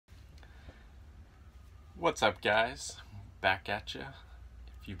What's up, guys? Back at ya.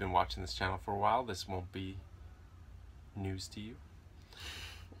 If you've been watching this channel for a while, this won't be news to you.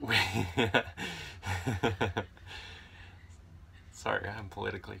 Sorry, I'm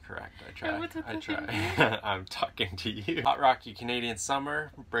politically correct. I try. I'm talking to you. Hot Rocky Canadian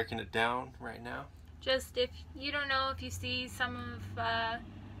Summer, breaking it down right now. Just if you don't know, if you see some of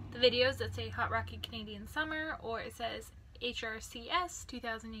the videos that say Hot Rocky Canadian Summer or it says HRCS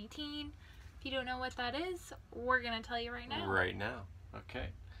 2018, if you don't know what that is, we're going to tell you right now. Right now. Okay.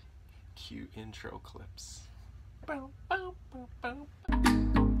 Cue intro clips.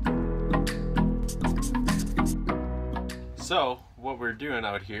 So, what we're doing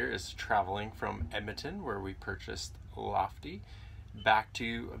out here is traveling from Edmonton, where we purchased Lofty, back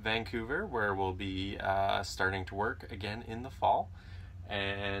to Vancouver, where we'll be starting to work again in the fall.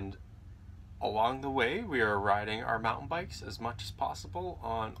 And along the way, we are riding our mountain bikes as much as possible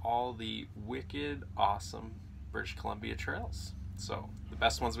on all the wicked, awesome British Columbia trails. So, the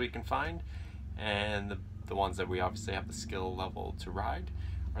best ones we can find, and the ones that we obviously have the skill level to ride,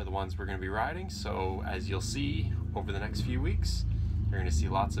 are the ones we're going to be riding. So as you'll see over the next few weeks, you're going to see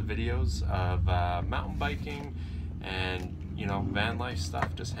lots of videos of mountain biking and, you know, van life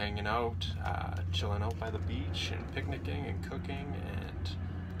stuff, just hanging out, chilling out by the beach and picnicking and cooking and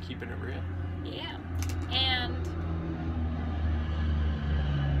keeping it real. Yeah, and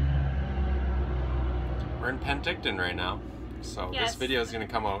we're in Penticton right now, so yes. This video is going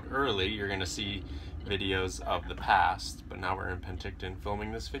to come out early. You're going to see videos of the past, but now we're in Penticton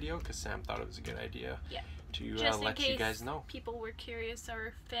filming this video because Sam thought it was a good idea to let you guys know. People were curious,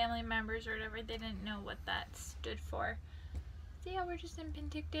 or family members or whatever, they didn't know what that stood for. So yeah, we're just in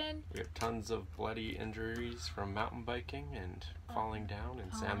Penticton. We have tons of bloody injuries from mountain biking and falling down,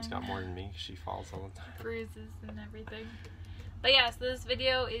 and Sam's got more than me. She falls all the time. Bruises and everything. But yeah, so this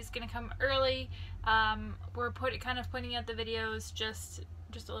video is gonna come early. We're putting out the videos, just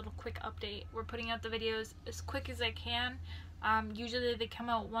a little quick update. We're putting out the videos as quick as I can. Usually they come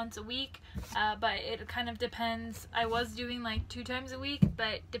out once a week, but it kind of depends. I was doing like 2 times a week,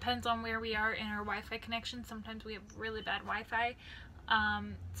 but depends on where we are in our Wi-Fi connection. Sometimes we have really bad Wi-Fi.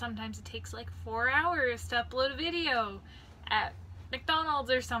 Sometimes it takes like 4 hours to upload a video at McDonald's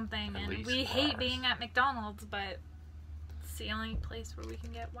or something, and we hate being at McDonald's, but it's the only place where we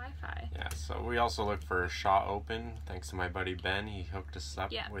can get Wi-Fi. Yeah, so we also look for Shaw Open. Thanks to my buddy Ben, he hooked us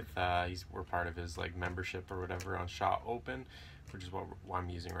up with. We're part of his like membership or whatever on Shaw Open, which is what I'm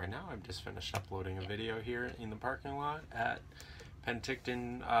using right now. I've just finished uploading a video here in the parking lot at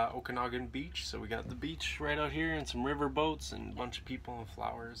Penticton, Okanagan Beach. So we got the beach right out here and some river boats and a bunch of people and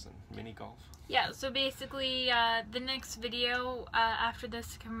flowers and mini golf. Yeah, so basically the next video after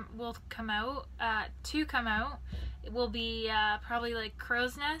this will come out. It will be probably like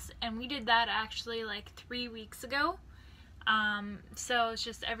Crow's Nest, and we did that actually like 3 weeks ago. So it's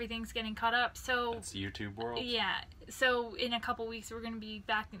just everything's getting caught up. So it's YouTube world. Yeah. So in a couple weeks we're gonna be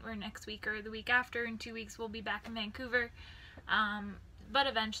back, or next week or the week after. In 2 weeks we'll be back in Vancouver. But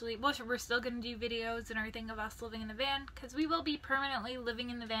eventually, we're still going to do videos and everything of us living in the van, because we will be permanently living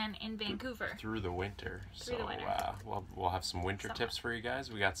in the van in Vancouver. Through the winter. We'll have some winter tips for you guys.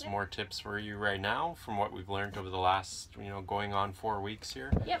 We got some more tips for you right now from what we've learned over the last, going on 4 weeks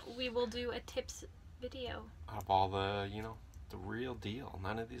here. Yep, we will do a tips video. Of all the, the real deal.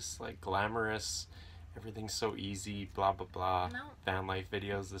 None of these, like, glamorous, everything's so easy, blah, blah, blah, van life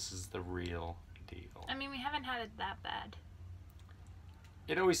videos. This is the real deal. I mean, we haven't had it that bad.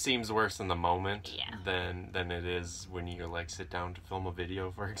 It always seems worse in the moment than it is when you like sit down to film a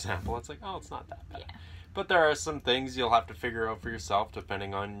video, for example. It's like, oh, it's not that bad. Yeah. But there are some things you'll have to figure out for yourself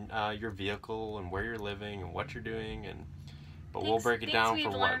depending on your vehicle and where you're living and what you're doing. But we'll break it down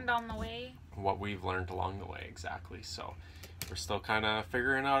for what we've learned along the way, exactly. So we're still kind of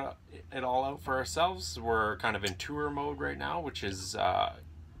figuring it all out for ourselves. We're kind of in tour mode right now, which is, I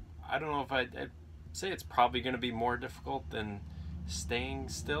don't know if I'd say it's probably going to be more difficult than staying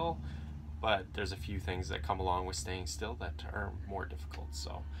still, but there's a few things that come along with staying still that are more difficult.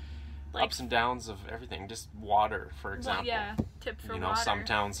 So like, ups and downs of everything. Just water, for example. Tip for water. Some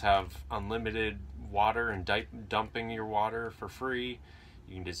towns have unlimited water and dumping your water for free.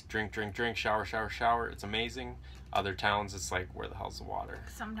 You can just drink, shower. It's amazing. Other towns, it's like, where the hell's the water?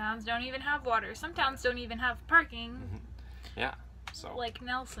 Some towns don't even have water. Some towns don't even have parking. Yeah. So, like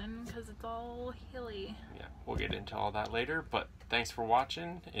Nelson, because it's all hilly. Yeah, we'll get into all that later, but thanks for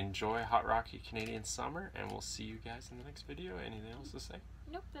watching. Enjoy Hot Rocky Canadian Summer, and we'll see you guys in the next video. Anything else to say?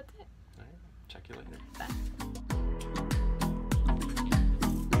 Nope, that's it. All right, check you later. Bye.